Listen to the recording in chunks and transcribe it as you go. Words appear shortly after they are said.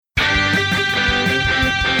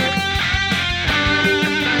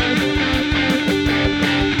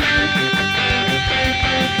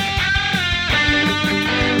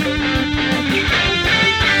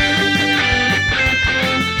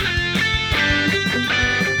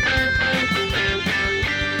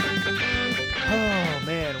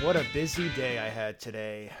busy day I had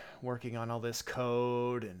today, working on all this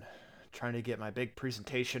code and trying to get my big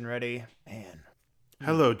presentation ready. Man.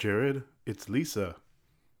 Hello, Jared. It's Lisa.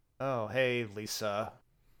 Oh, hey, Lisa.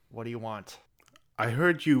 What do you want? I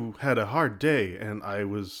heard you had a hard day, and I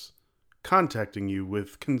was contacting you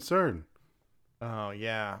with concern. Oh,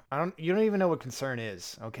 yeah. You don't even know what concern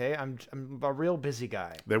is, okay? I'm a real busy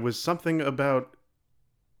guy. There was something about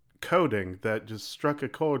coding that just struck a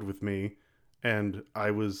chord with me, and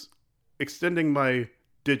I was extending my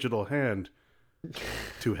digital hand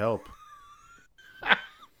to help.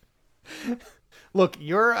 Look,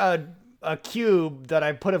 you're a cube that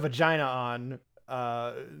I put a vagina on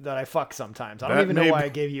that I fuck sometimes. I don't even know why I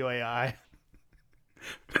gave you AI.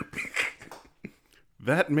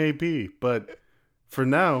 That may be, but for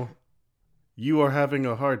now, you are having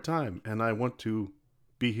a hard time, and I want to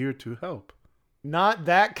be here to help. Not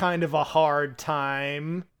that kind of a hard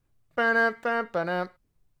time.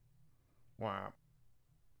 Wow.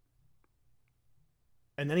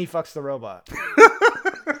 And then he fucks the robot.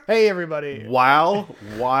 Hey, everybody.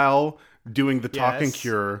 While doing the talking Yes.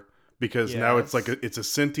 cure, because now it's like it's a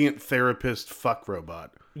sentient therapist fuck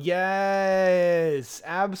robot. Yes,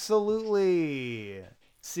 absolutely.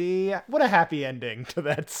 See, what a happy ending to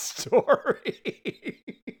that story.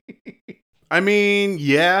 I mean,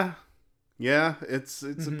 yeah, it's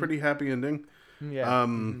a pretty happy ending. Yeah,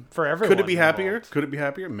 for everyone. Could it be happier? involved. Could it be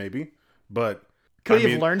happier? Maybe, but Could he I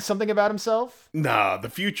have mean, learned something about himself? Nah, the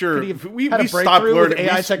future. Could he have We had a stopped breakthrough with learning.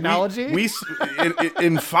 AI technology?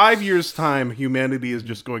 In 5 years' time, humanity is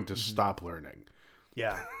just going to stop learning.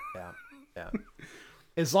 Yeah.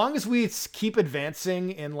 As long as we keep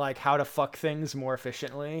advancing in like how to fuck things more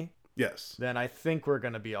efficiently, Yes. then I think we're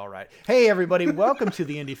going to be all right. Hey, everybody. Welcome to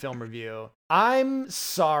the Indie Film Review. I'm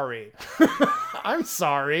sorry. I'm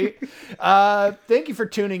sorry. Thank you for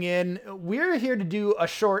tuning in. We're here to do a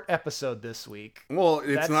short episode this week. Well,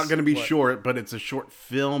 it's That's not going to be what- short, but it's a short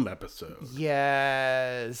film episode.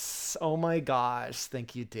 Yes. Oh my gosh.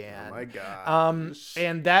 Thank you, Dan. Oh my god.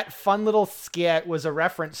 And that fun little skit was a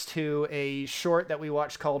reference to a short that we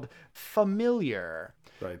watched called Familiar.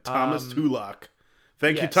 Right, Thomas Tulloch.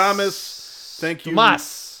 Thank you, Yes. Thomas. Thank you.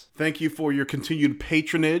 Tomas. Thank you for your continued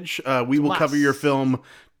patronage. We will cover your film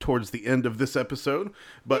towards the end of this episode.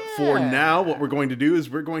 But for now, what we're going to do is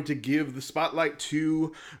we're going to give the spotlight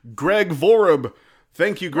to Greg Vorab.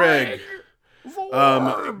 Thank you, Greg.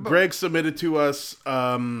 Greg submitted to us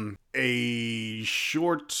a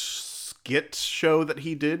short skit show that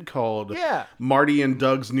he did called Marty and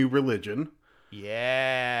Doug's New Religion.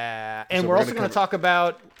 Yeah. And So we're we're also gonna going to talk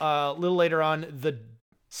about a little later on the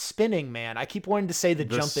spinning man. I keep wanting to say the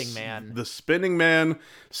jumping man. The Spinning Man,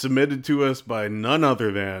 submitted to us by none other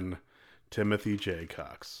than Timothy J.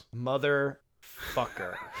 Cox.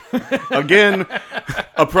 Motherfucker. Again,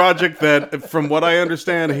 a project that, from what I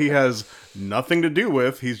understand, he has nothing to do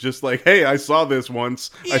with. He's just like, hey, I saw this once.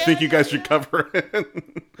 I think you guys should cover it.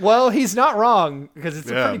 Well, he's not wrong, because it's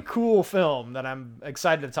a Yeah. pretty cool film that I'm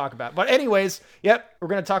excited to talk about. But anyways, we're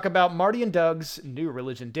going to talk about Marty and Doug's New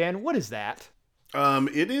Religion. Dan, what is that?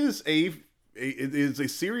 It is a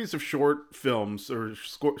series of short films or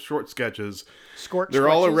short sketches. They're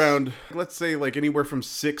all around, let's say, like anywhere from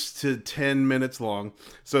 6 to 10 minutes long.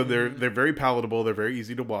 So they're very palatable. They're very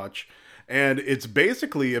easy to watch. And it's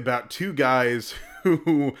basically about two guys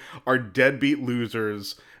who are deadbeat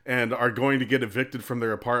losers and are going to get evicted from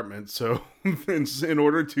their apartment. So in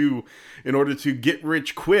order to get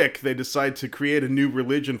rich quick, they decide to create a new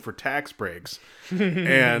religion for tax breaks.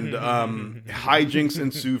 And hijinks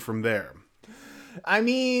ensue from there. I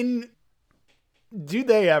mean, do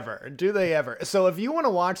they ever? So if you want to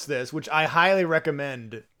watch this, which I highly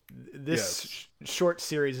recommend, this short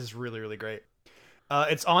series is really, really great.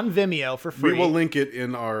 It's on Vimeo for free. We will link it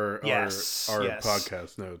in our Yes.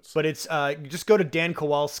 podcast notes. But it's just go to Dan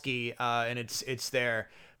Kowalski and it's there.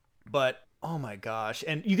 But oh my gosh,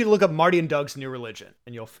 and you can look up Marty and Doug's New Religion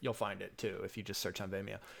and you'll find it too if you just search on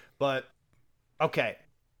Vimeo. But okay,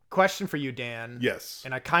 question for you, Dan. Yes.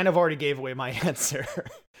 And I kind of already gave away my answer.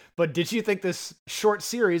 But did you think this short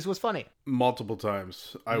series was funny? Multiple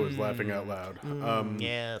times I was laughing out loud.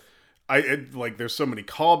 Yeah. There's so many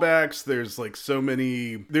callbacks.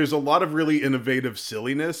 There's a lot of really innovative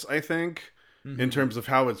silliness, I think, in terms of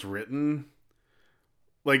how it's written.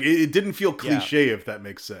 Like it didn't feel cliche, if that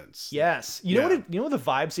makes sense. Yes. You know what the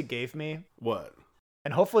vibes it gave me? What?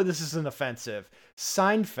 And hopefully this isn't offensive.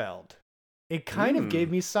 Seinfeld. It kind of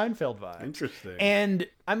gave me Seinfeld vibes. Interesting. And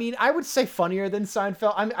I mean, I would say funnier than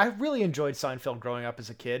Seinfeld. I really enjoyed Seinfeld growing up as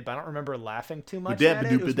a kid, but I don't remember laughing too much at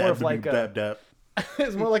it. It was more of like a,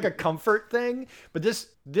 It's more like a comfort thing. But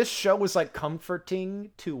this show was like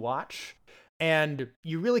comforting to watch. And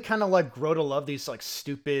you really kind of like grow to love these like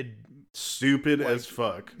stupid like, as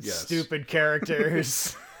fuck. Yes. Stupid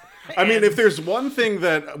characters. I mean, if there's one thing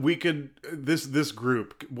that we could, this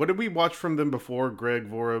group, what did we watch from them before, Greg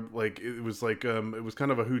Vora? Like, it was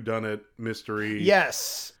kind of a whodunit mystery.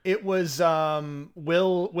 Yes, it was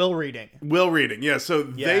Will Reading. Will Reading, yeah. So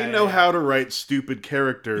they know how to write stupid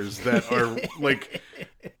characters that are like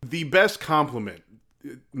the best compliment.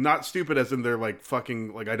 Not stupid as in they're like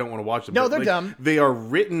fucking, like I don't want to watch them. No, they're like, dumb. They are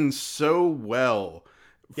written so well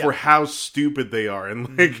for how stupid they are,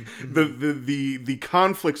 and like the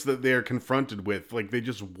conflicts that they are confronted with, like they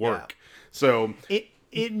just work. So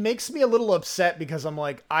it makes me a little upset because I'm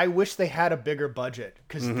like, I wish they had a bigger budget,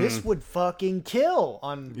 because this would fucking kill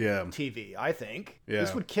on TV. I think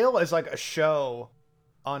this would kill as like a show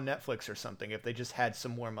on Netflix or something if they just had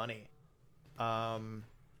some more money.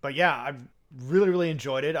 But yeah, I really, really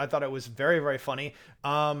enjoyed it. I thought it was very, very funny.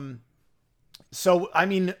 So I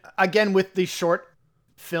mean, again, with the short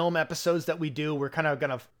film episodes that we do, we're kind of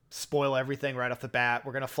gonna spoil everything right off the bat.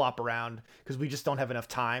 We're gonna flop around because we just don't have enough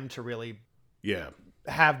time to really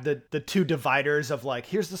have the two dividers of like,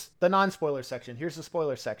 here's the non-spoiler section, here's the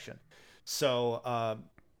spoiler section. So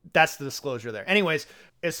that's the disclosure there. Anyways,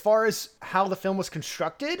 as far as how the film was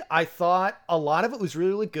constructed, I thought a lot of it was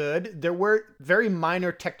really, really good. There were very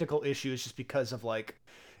minor technical issues just because of like,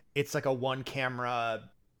 it's like a one camera,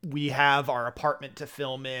 we have our apartment to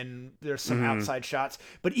film in, there's some outside shots,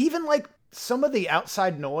 but even like some of the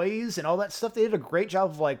outside noise and all that stuff, they did a great job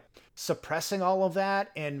of like suppressing all of that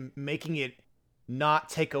and making it not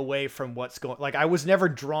take away from what's going, like I was never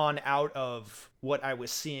drawn out of what I was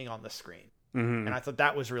seeing on the screen. And I thought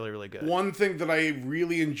that was really, really good. One thing that I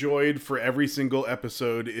really enjoyed for every single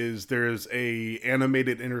episode is there's a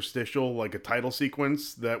animated interstitial, like a title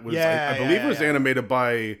sequence that was, I believe it was animated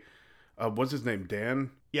by, what's his name?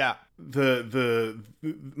 Dan? Yeah. The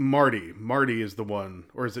Marty is the one,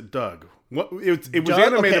 or is it Doug? What it was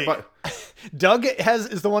animated by Doug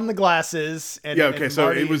is the one in the glasses. And, so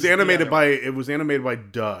it was animated by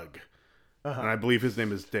Doug. And I believe his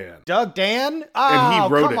name is Dan. Doug Dan? Oh, and he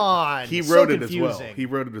wrote come on. He wrote it as well. He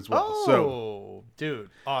wrote it as well. Oh, dude.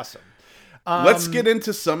 Awesome. Let's get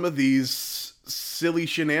into some of these silly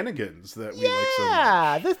shenanigans that we like so much.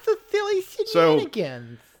 Yeah, the silly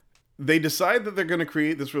shenanigans. So, they decide that they're going to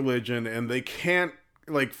create this religion, and they can't,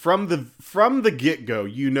 like, from the get-go,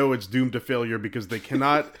 you know it's doomed to failure because they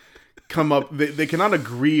cannot come up, they cannot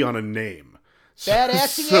agree on a name.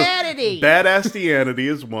 Badassianity! Badassianity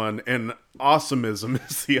is one, and awesomeism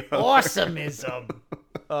is the other. Awesomeism.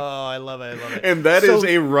 Oh, I love it. And that is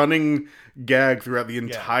a running gag throughout the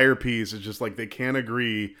entire piece. It's just like they can't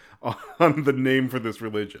agree on the name for this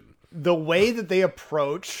religion. The way that they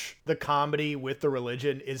approach the comedy with the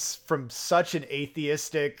religion is from such an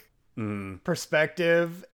atheistic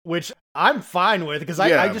perspective, which I'm fine with, because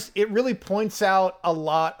it really points out a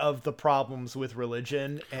lot of the problems with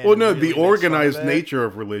religion. And really the organized nature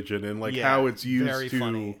of religion and like how it's used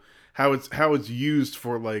how it's used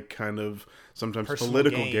for like kind of sometimes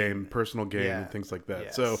political gain, personal gain, and things like that.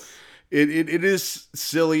 Yes. So it is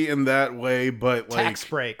silly in that way, but like tax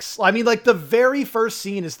breaks. I mean, like the very first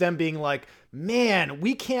scene is them being like, "Man,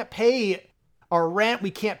 we can't pay our rent.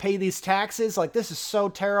 We can't pay these taxes. Like this is so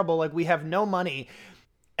terrible. Like we have no money."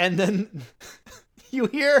 And then you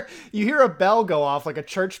hear a bell go off, like a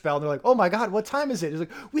church bell, and they're like, "Oh my God, what time is it?" It's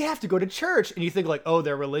like, "We have to go to church." And you think like, "Oh,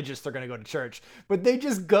 they're religious, they're going to go to church." But they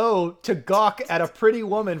just go to gawk at a pretty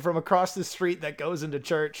woman from across the street that goes into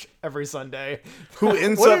church every Sunday. Who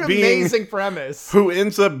ends what up an being amazing premise. Who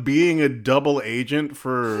ends up being a double agent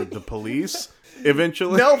for the police.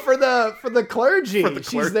 Eventually, no, for the clergy.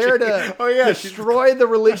 She's there to destroy the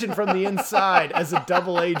religion from the inside as a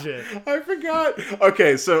double agent. I forgot.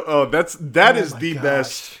 Okay, so that is the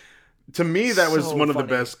best. To me, that was one of the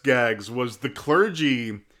best gags. Was the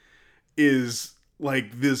clergy is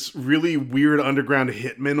like this really weird underground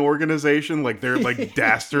hitman organization. Like they're like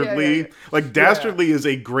dastardly. Like dastardly is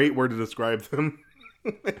a great word to describe them.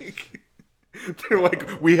 They're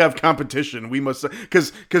like, we have competition. We must,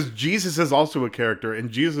 because Jesus is also a character,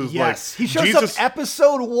 and Jesus he shows up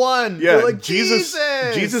episode 1. Yeah, like,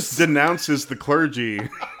 Jesus denounces the clergy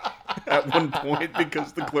at one point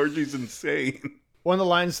because the clergy's insane. One of the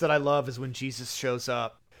lines that I love is when Jesus shows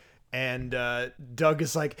up, and Doug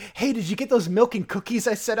is like, "Hey, did you get those milk and cookies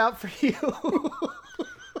I set out for you?"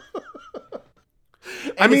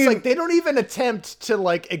 And it's like they don't even attempt to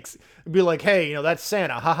like be like, "Hey, that's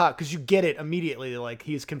Santa, haha," because you get it immediately. Like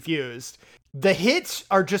he's confused. The hits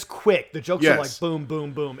are just quick. The jokes are like boom,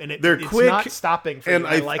 boom, boom, and they're quick, it's not stopping. For and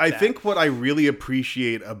you. I think what I really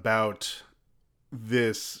appreciate about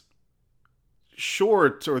this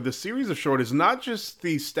short or the series of short is not just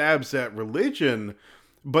the stabs at religion,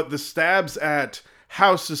 but the stabs at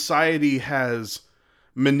how society has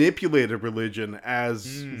manipulated religion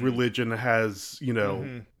as religion has,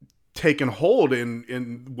 taken hold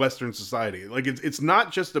in Western society. Like it's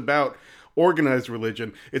not just about organized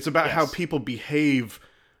religion. It's about how people behave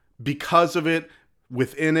because of it,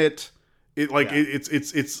 within it.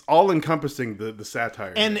 It's all encompassing, the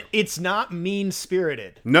satire. And it's not mean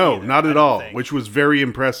spirited. No, either, not at all, which was very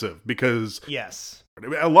impressive because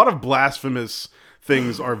a lot of blasphemous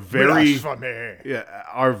things are very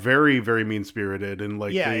very mean spirited, and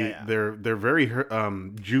they're very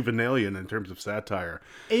juvenilian in terms of satire.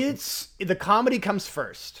 It's the comedy comes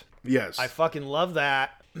first. Yes, I fucking love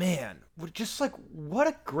that. Man, just like what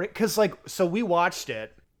a great, because so we watched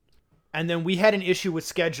it, and then we had an issue with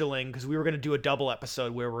scheduling because we were going to do a double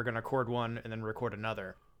episode where we're going to record one and then record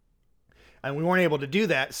another, and we weren't able to do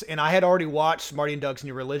that. And I had already watched Marty and Doug's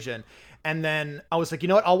New Religion, and then I was like, you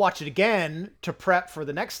know what, I'll watch it again to prep for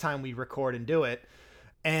the next time we record and do it.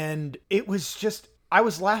 And it was just, I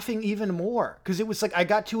was laughing even more because it was like I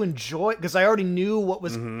got to enjoy, because I already knew what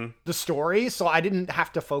was the story, so I didn't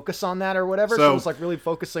have to focus on that or whatever. So it was like really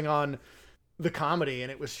focusing on the comedy,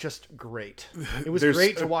 and it was just great. It was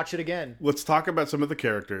great to watch it again. Let's talk about some of the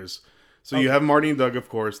characters. So you have Marty and Doug, of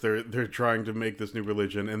course. They're trying to make this new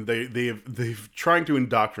religion, and they've trying to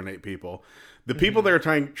indoctrinate people. The people they're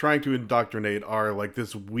trying to indoctrinate are like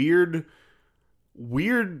this weird.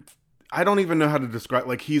 I don't even know how to describe.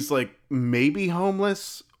 Like he's like maybe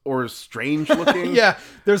homeless or strange looking. Yeah,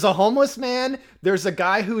 there's a homeless man. There's a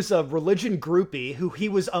guy who's a religion groupie who he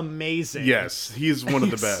was amazing. Yes, he's one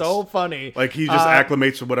of the best. So funny. Like he just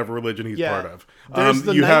acclimates to whatever religion he's part of. There's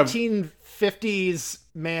the 1950s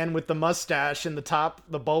man with the mustache and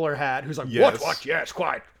the bowler hat who's like, what? Yes,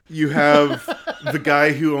 quite. You have the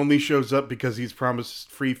guy who only shows up because he's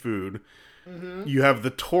promised free food. You have the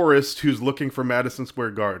tourist who's looking for Madison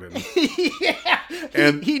Square Garden.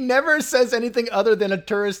 And he never says anything other than a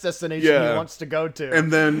tourist destination he wants to go to.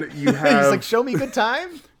 And then you have... he's like, show me good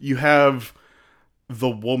time? You have the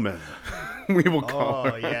woman, we will call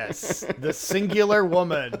her. Oh, yes. The singular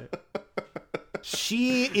woman.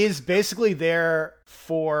 She is basically there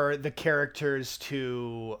for the characters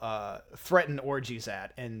to threaten orgies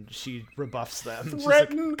at, and she rebuffs them.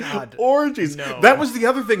 Threaten orgies. No. That was the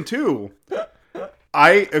other thing too.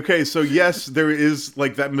 So yes, there is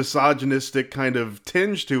like that misogynistic kind of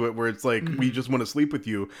tinge to it where it's like, we just want to sleep with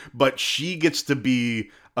you, but she gets to be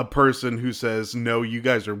a person who says, no, you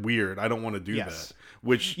guys are weird, I don't want to do that.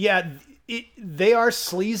 Which they are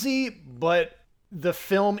sleazy, but the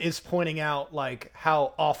film is pointing out like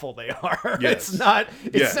how awful they are. Yes.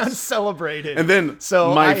 It's not celebrated. And then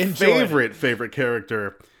my favorite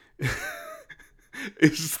character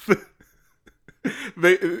is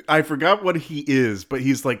I forgot what he is, but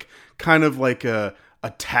he's like kind of like a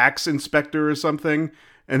tax inspector or something.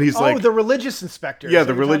 And he's like, the religious inspector. Yeah,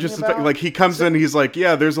 the religious inspector. Like he comes in, he's like,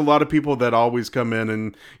 yeah, there's a lot of people that always come in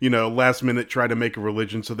and, last minute try to make a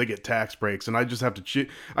religion so they get tax breaks. And I just have to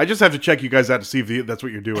check you guys out to see if that's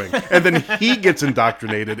what you're doing. And then he gets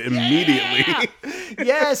indoctrinated immediately.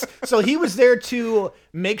 Yes. So he was there to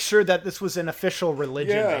make sure that this was an official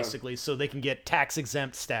religion, basically, so they can get tax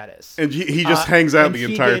exempt status. And he just hangs out the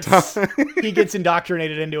entire time. He gets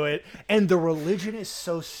indoctrinated into it. And the religion is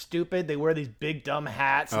so stupid. They wear these big dumb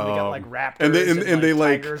hats. And they got like raptors and they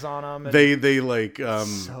tigers on them. And they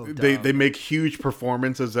make huge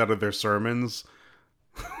performances out of their sermons.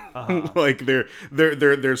 Like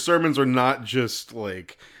their sermons are not just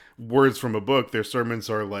like words from a book. Their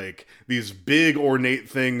sermons are like these big ornate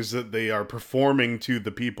things that they are performing to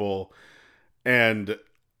the people, and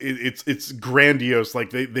it's grandiose.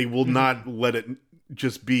 Like they will not let it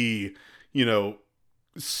just be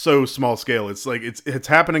so small scale. It's like it's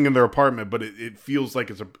happening in their apartment, but it feels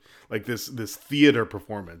like it's this theater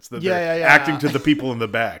performance that they're acting to the people in the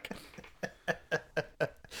back.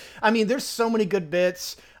 I mean, there's so many good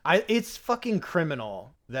bits. It's fucking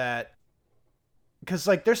criminal that, because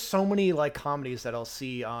like there's so many like comedies that I'll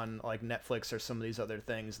see on like Netflix or some of these other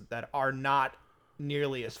things that are not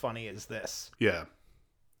nearly as funny as this. Yeah.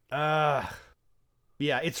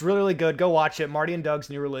 Yeah, it's really, really good. Go watch it. Marty and Doug's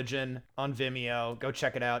New Religion on Vimeo. Go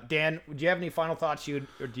check it out. Dan, do you have any final thoughts, or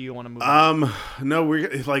do you want to move on? No, we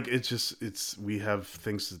have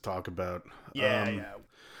things to talk about. Yeah.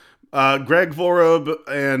 Greg Vorab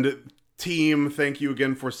and team, thank you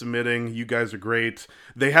again for submitting. You guys are great.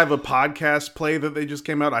 They have a podcast play that they just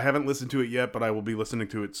came out. I haven't listened to it yet, but I will be listening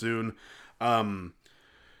to it soon. Follow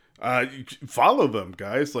them,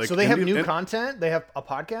 guys. Like, so they have new content. They have a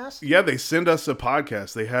podcast. Yeah, they send us a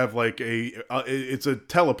podcast. They have like it's a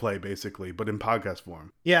teleplay basically, but in podcast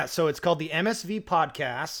form. Yeah, so it's called the MSV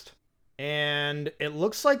Podcast, and it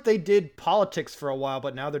looks like they did politics for a while,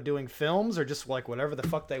 but now they're doing films or just like whatever the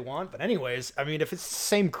fuck they want. But anyways, I mean, if it's the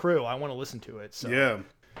same crew, I want to listen to it. So yeah.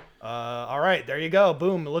 All right, there you go.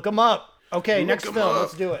 Boom, look them up. Okay, next film.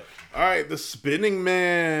 Let's do it. All right, The Spinning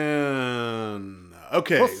Man.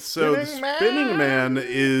 Okay, so The Spinning Man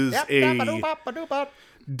is a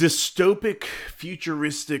dystopic,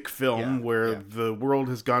 futuristic film where the world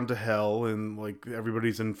has gone to hell and like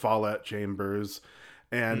everybody's in fallout chambers.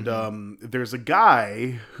 And there's a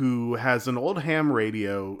guy who has an old ham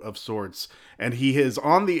radio of sorts, and he is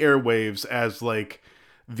on the airwaves as like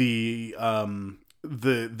the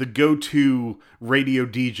go-to radio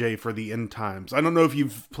DJ for the end times. I don't know if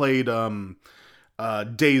you've played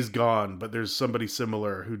Days Gone, but there's somebody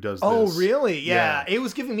similar who does this. Oh, really? Yeah. It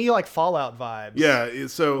was giving me like Fallout vibes. Yeah,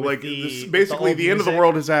 so like basically the end of the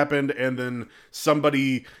world has happened, and then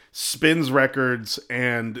somebody spins records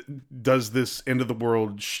and does this end of the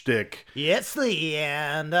world shtick. It's the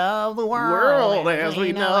end of the world as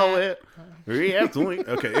we know it.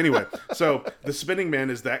 Okay, anyway, so the Spinning Man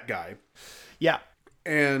is that guy. Yeah.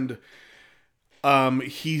 And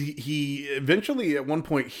he eventually at one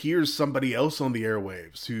point hears somebody else on the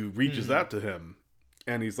airwaves who reaches out to him,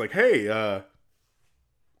 and he's like, "Hey,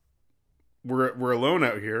 we're alone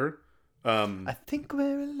out here. I think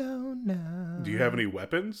we're alone now. Do you have any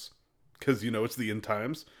weapons? Because it's the end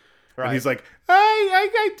times." Right. And he's like,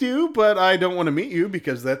 I do, but I don't want to meet you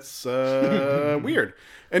because that's weird.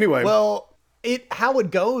 Anyway, well, how it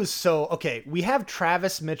goes. So okay, we have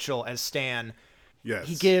Travis Mitchell as Stan. Yes,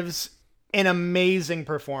 he gives an amazing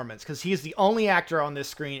performance because he's the only actor on this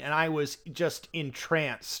screen, and I was just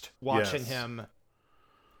entranced watching him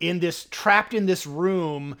trapped in this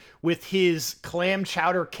room with his clam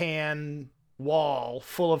chowder can wall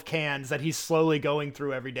full of cans that he's slowly going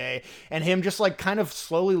through every day, and him just like kind of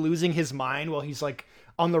slowly losing his mind while he's like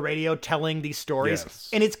on the radio telling these stories. Yes.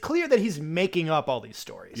 And it's clear that he's making up all these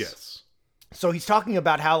stories. Yes. So he's talking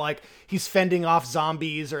about how like he's fending off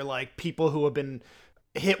zombies or like people who have been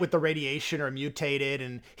hit with the radiation or mutated,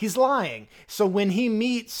 and he's lying. So when he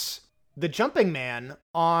meets the Jumping Man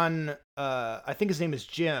on I think his name is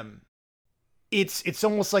Jim, it's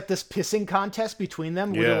almost like this pissing contest between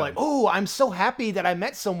them where they're like, "Oh, I'm so happy that I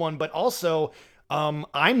met someone, but also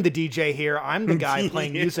I'm the DJ here. I'm the guy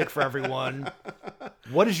playing music for everyone.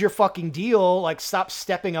 What is your fucking deal? Like, stop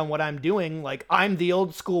stepping on what I'm doing. Like, I'm the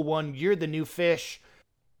old school one. You're the new fish.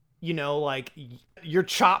 Like your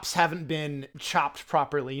chops haven't been chopped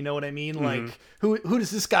properly. You know what I mean? Mm-hmm. Like, who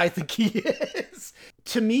does this guy think he is?"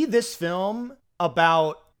 To me, this film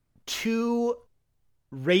about two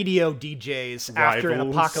radio DJs after an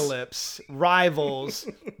apocalypse, rivals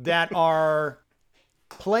that are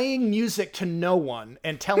playing music to no one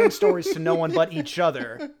and telling stories to no one but each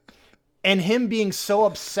other, and him being so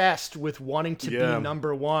obsessed with wanting to be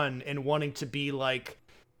number one and wanting to be like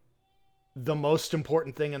the most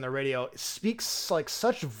important thing in the radio speaks like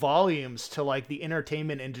such volumes to like the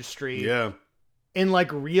entertainment industry. Yeah. In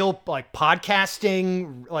like real like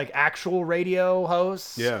podcasting, like actual radio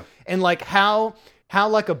hosts. Yeah. And like how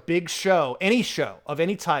like a big show, any show of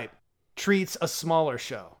any type, treats a smaller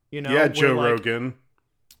show. Yeah, Joe Rogan.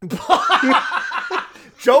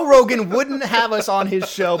 Joe Rogan wouldn't have us on his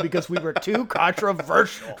show because we were too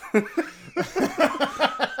controversial.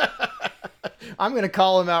 I'm going to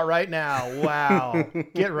call him out right now. Wow.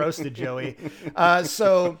 Get roasted, Joey.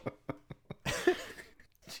 So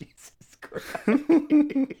Jesus Christ.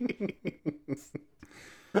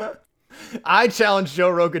 I challenge Joe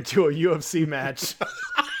Rogan to a UFC match.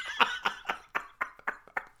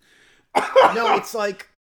 No, it's like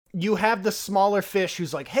you have the smaller fish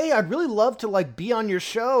who's like, "Hey, I'd really love to like be on your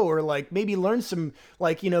show or like maybe learn some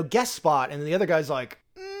like, guest spot." And the other guy's like,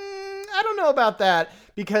 "I don't know about that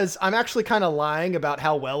because I'm actually kind of lying about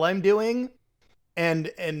how well I'm doing.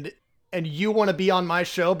 And you want to be on my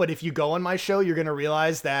show, but if you go on my show, you're going to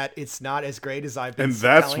realize that it's not as great as I've been telling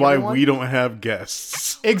everyone." And that's why we don't have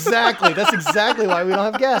guests. Exactly. That's exactly why we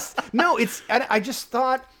don't have guests. No, I just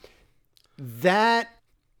thought that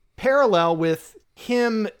parallel with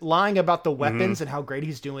him lying about the weapons and how great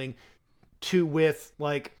he's doing with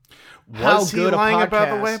like how good he lying a podcast.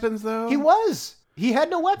 About the weapons though? He was. He had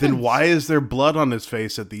no weapons. Then why is there blood on his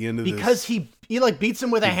face at the end of this? Because he like beats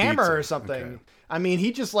him with a hammer or something. Okay. I mean,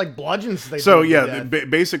 he just like bludgeons things. So yeah,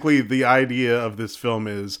 basically the idea of this film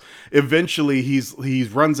is eventually he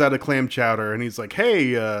runs out of clam chowder and he's like,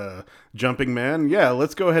 "Hey, jumping man, yeah,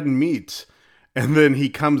 let's go ahead and meet." And then he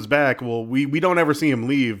comes back. Well, we don't ever see him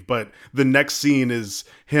leave, but the next scene is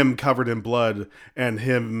him covered in blood and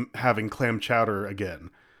him having clam chowder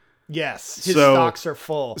again. Yes, his stocks are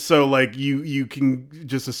full. So like you can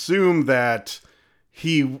just assume that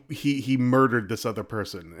he murdered this other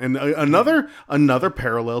person. And another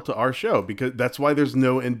parallel to our show, because that's why there's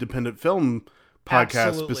no independent film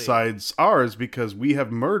podcast besides ours, because we have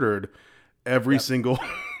murdered every single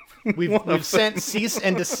We've sent cease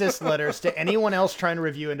and desist letters to anyone else trying to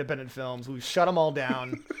review independent films. We've shut them all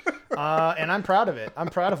down. And I'm proud of it. I'm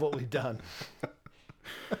proud of what we've done.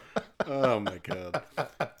 Oh my God.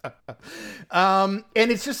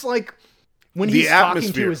 And it's just like when he's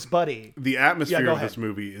talking to his buddy. The atmosphere of this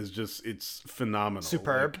movie is just, it's phenomenal.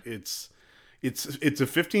 Superb. Like, it's a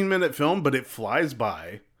 15-minute film, but it flies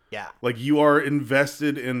by. Yeah. Like you are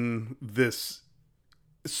invested in this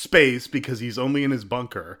space because he's only in his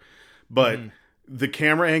bunker, but the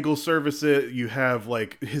camera angle service it. You have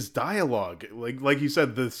like his dialogue, like you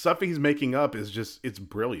said, the stuff he's making up is just, it's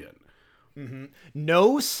brilliant.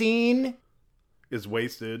 No scene is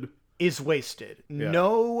wasted. Yeah.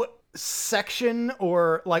 No section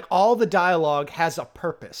or like all the dialogue has a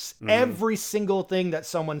purpose. Every single thing that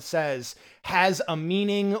someone says has a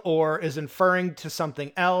meaning or is inferring to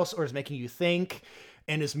something else or is making you think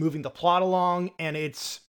and is moving the plot along, and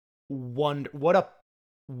it's what a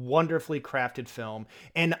wonderfully crafted film.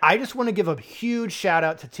 And I just want to give a huge shout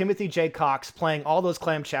out to Timothy J. Cox playing all those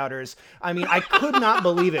clam chowders. I mean, I could not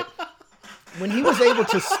believe it when he was able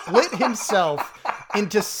to split himself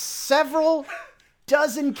into several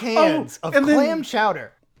dozen cans of clam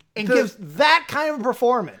chowder and gives that kind of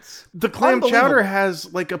performance. The clam chowder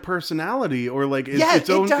has like a personality, or like it's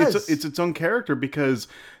its own character, because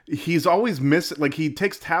he's always missing, like he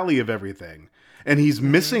takes tally of everything and he's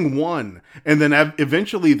missing one, and then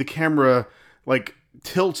eventually the camera like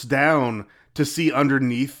tilts down to see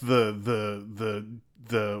underneath the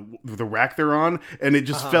rack they're on, and it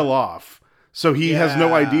just fell off, so he has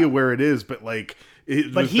no idea where it is, but like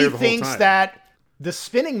he thinks that the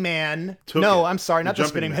spinning man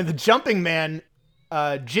the jumping man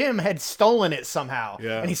Jim had stolen it somehow.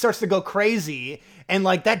 And he starts to go crazy. And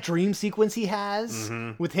like that dream sequence he has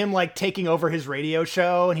with him like taking over his radio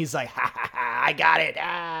show, and he's like, ha ha ha, I got it.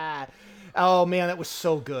 Ah. Oh man, that was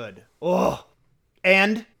so good. Oh.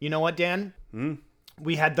 And you know what, Dan?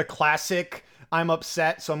 We had the classic I'm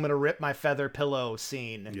upset, so I'm gonna rip my feather pillow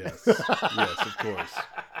scene. Yes. Yes, of course.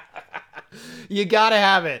 You gotta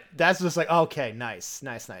have it. That's just like, okay, nice.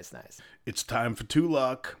 It's time for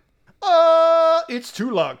Tulok. It's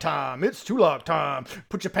Tulok time. It's Tulok time.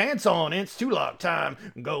 Put your pants on. It's Tulok time.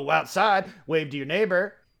 Go outside. Wave to your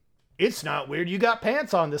neighbor. It's not weird you got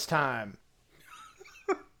pants on this time.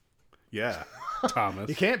 Yeah, Thomas.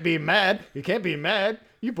 You can't be mad.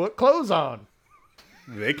 You put clothes on.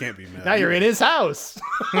 They can't be mad. Now you're in his house.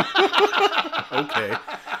 Okay.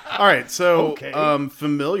 All right. So,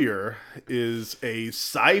 Familiar is a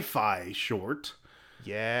sci-fi short.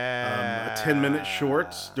 Yeah. A 10-minute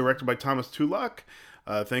short directed by Thomas Tulok.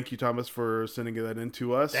 Thank you, Thomas, for sending that in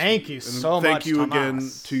to us. Thank you so much, Thank you Thomas.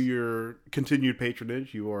 again to your continued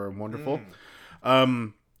patronage. You are wonderful.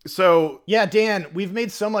 So yeah, Dan, we've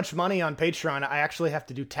made so much money on Patreon. I actually have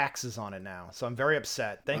to do taxes on it now, so I'm very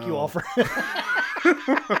upset. Thank you all for.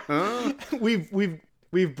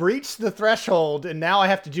 We've breached the threshold, and now I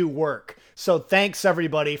have to do work. So thanks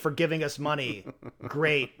everybody for giving us money.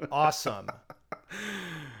 Great, awesome.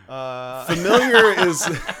 Familiar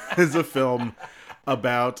is a film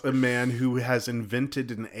about a man who has invented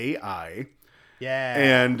an AI. Yeah.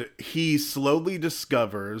 And he slowly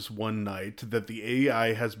discovers one night that the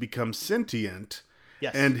AI has become sentient.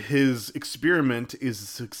 Yes. And his experiment is a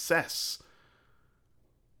success.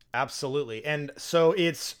 Absolutely. And so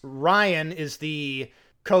it's Ryan is the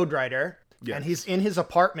code writer. Yes. And he's in his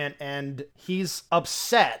apartment and he's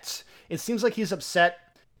upset. It seems like he's upset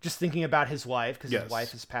just thinking about his wife because his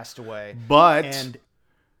wife has passed away. But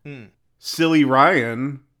silly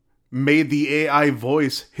Ryan made the AI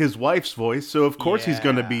voice his wife's voice, so of course he's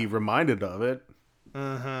going to be reminded of it.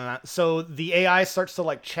 So the AI starts to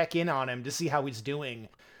like check in on him to see how he's doing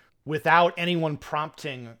without anyone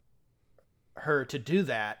prompting her to do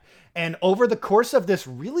that. And over the course of this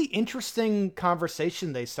really interesting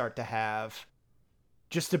conversation they start to have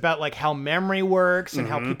just about like how memory works and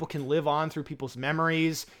how people can live on through people's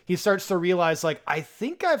memories, he starts to realize like, I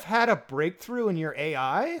think I've had a breakthrough in your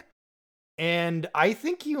AI. And I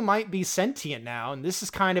think you might be sentient now, and this is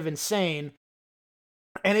kind of insane.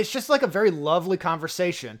 And it's just like a very lovely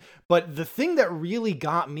conversation. But the thing that really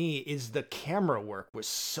got me is the camera work was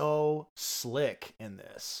so slick in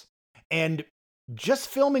this. And just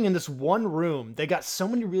filming in this one room, they got so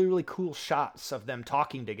many really, really cool shots of them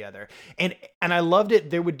talking together. And I loved it.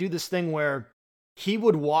 They would do this thing where he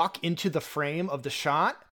would walk into the frame of the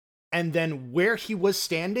shot, and then where he was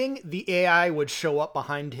standing, the AI would show up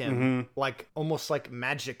behind him, like almost like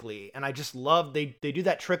magically. And I just love they do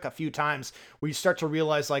that trick a few times where you start to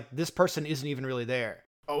realize like this person isn't even really there.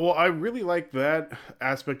 Oh, well, I really like that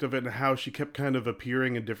aspect of it and how she kept kind of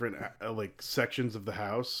appearing in different like sections of the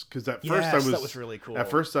house. Because at first that was really cool. At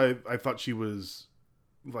first I thought she was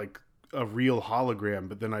like a real hologram,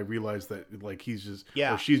 but then I realized that like he's just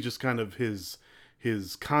or she's just kind of his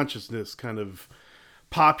consciousness kind of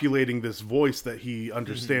populating this voice that he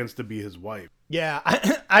understands to be his wife. Yeah,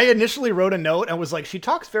 I initially wrote a note and was like, she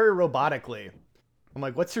talks very robotically. I'm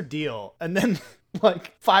like, what's her deal? And then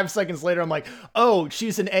like 5 seconds later, I'm like, oh,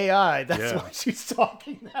 she's an AI. That's why she's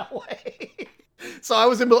talking that way. So I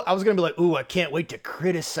was gonna be like, ooh, I can't wait to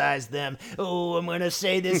criticize them. Oh, I'm gonna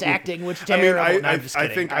say this acting was terrible. I mean, I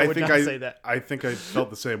think I felt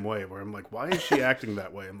the same way. Where I'm like, why is she acting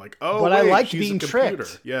that way? I'm like, oh, but I liked being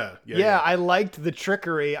tricked. Yeah. I liked the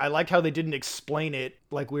trickery. I liked how they didn't explain it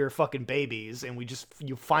like we were fucking babies, and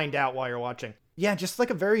you find out while you're watching. Yeah, just like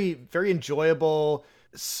a very, very enjoyable,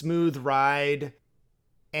 smooth ride.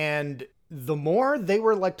 And the more they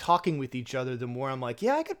were like talking with each other, the more I'm like,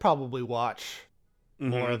 yeah, I could probably watch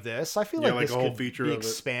more of this. I feel like this could be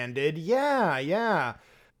expanded. Yeah.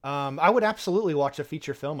 I would absolutely watch a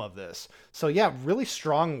feature film of this. So yeah, really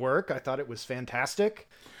strong work. I thought it was fantastic.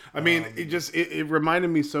 I mean, it reminded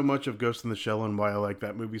me so much of Ghost in the Shell and why I like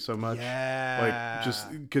that movie so much. Yeah. Like, just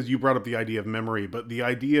because you brought up the idea of memory, but the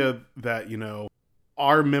idea that, you know,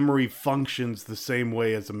 our memory functions the same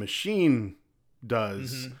way as a machine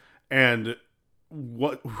does. And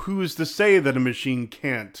who's to say that a machine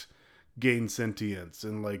can't gain sentience?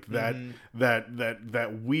 And like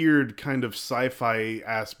that weird kind of sci-fi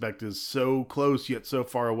aspect is so close yet so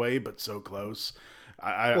far away, but so close.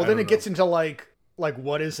 Then it gets into like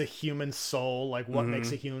what is a human soul, like what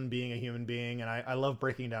makes a human being a human being, and I love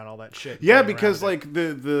breaking down all that shit. Yeah, because like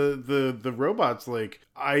the robots, like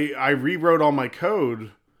I rewrote all my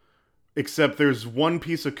code, except there's one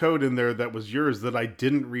piece of code in there that was yours that I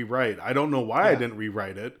didn't rewrite. I don't know why I didn't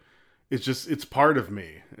rewrite it. It's part of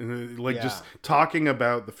me, and just talking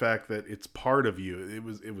about the fact that it's part of you. It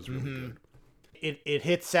was really good. It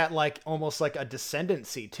hits at like almost like a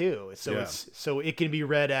descendancy too. So it can be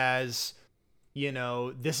read as, you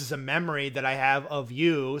know, this is a memory that I have of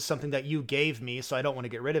you, something that you gave me, so I don't want to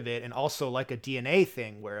get rid of it, and also like a DNA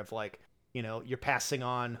thing where of like, you know, you're passing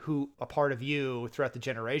on a part of you throughout the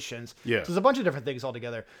generations. Yeah. So there's a bunch of different things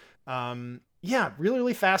altogether. Really,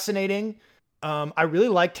 really fascinating. I really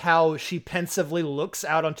liked how she pensively looks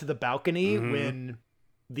out onto the balcony when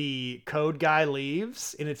the code guy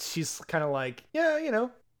leaves, and she's kind of like, yeah, you know,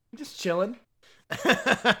 I'm just chilling.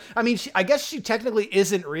 I mean, I guess she technically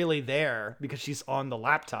isn't really there because she's on the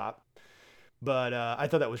laptop, but I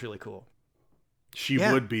thought that was really cool. She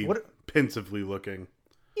would be pensively looking.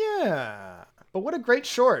 Yeah, but what a great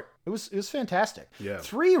short. It was fantastic. Yeah.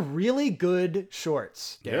 3 really good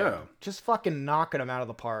shorts. Dan. Yeah. Just fucking knocking them out of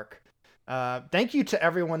the park. Thank you to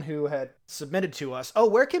everyone who had submitted to us. Oh,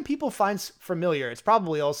 where can people find Familiar? It's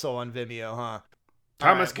probably also on Vimeo, huh?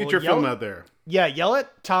 Thomas, get your film out there. Yeah, yell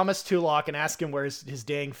at Thomas Tulloch and ask him where his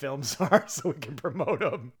dang films are so we can promote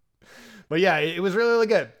them. But yeah, it was really, really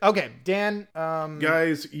good. Okay, Dan.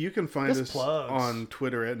 Guys, you can find us plugs on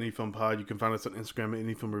Twitter at IndieFilmPod. You can find us on Instagram at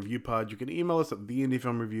IndieFilmReviewPod. You can email us at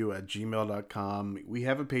theindiefilmreview@gmail.com. We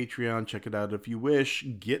have a Patreon. Check it out if you wish.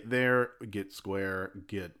 Get there, get square,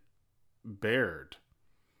 get bared.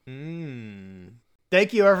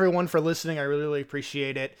 Thank you, everyone, for listening. I really, really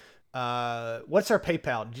appreciate it. What's our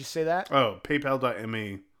PayPal? Did you say that? Oh,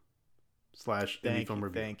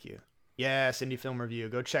 paypal.me/IndieFilmReview. Thank you. Yes, Indie Film Review.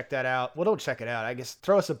 Go check that out. Well, don't check it out. I guess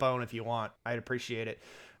throw us a bone if you want. I'd appreciate it.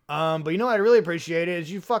 But you know what I really appreciate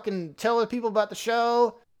is you fucking tell the people about the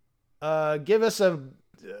show. Give us a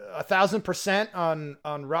 1,000% on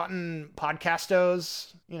Rotten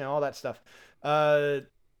Podcastos. You know, all that stuff.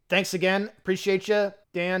 Thanks again. Appreciate you.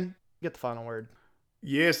 Dan, get the final word.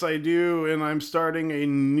 Yes, I do. And I'm starting a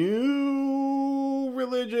new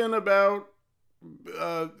religion about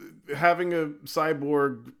having a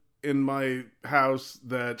cyborg in my house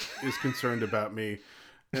that is concerned about me.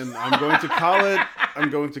 And I'm going to call it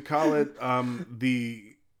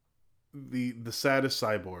the saddest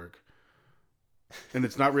cyborg. And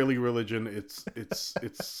it's not really religion. It's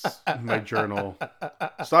my journal.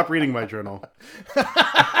 Stop reading my journal.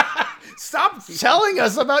 Stop telling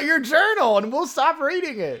us about your journal, and we'll stop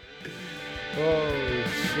reading it. Holy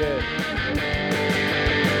shit.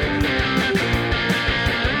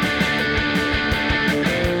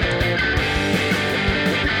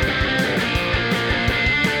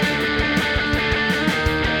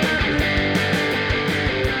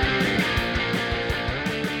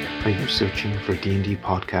 Are you searching for a D&D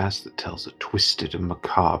podcast that tells a twisted and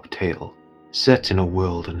macabre tale, set in a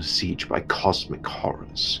world under siege by cosmic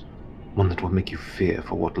horrors? One that will make you fear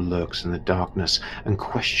for what lurks in the darkness and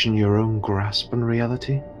question your own grasp on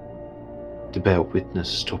reality? To bear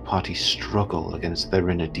witness to a party's struggle against their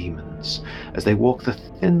inner demons as they walk the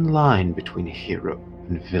thin line between hero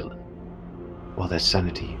and villain, while their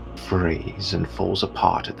sanity frays and falls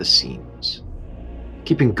apart at the seams.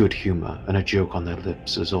 Keeping good humor and a joke on their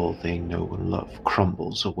lips as all they know and love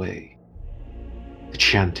crumbles away. The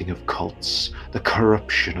chanting of cults, the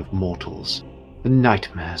corruption of mortals, the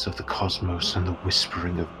nightmares of the cosmos and the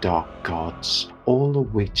whispering of dark gods all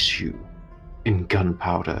awaits you in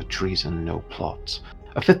Gunpowder Treason No Plot,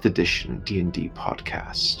 a 5th edition D&D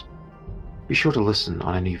podcast. Be sure to listen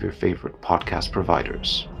on any of your favorite podcast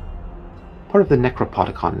providers. Part of the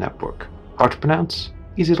Necropodicon network. Hard to pronounce,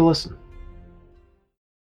 easy to listen.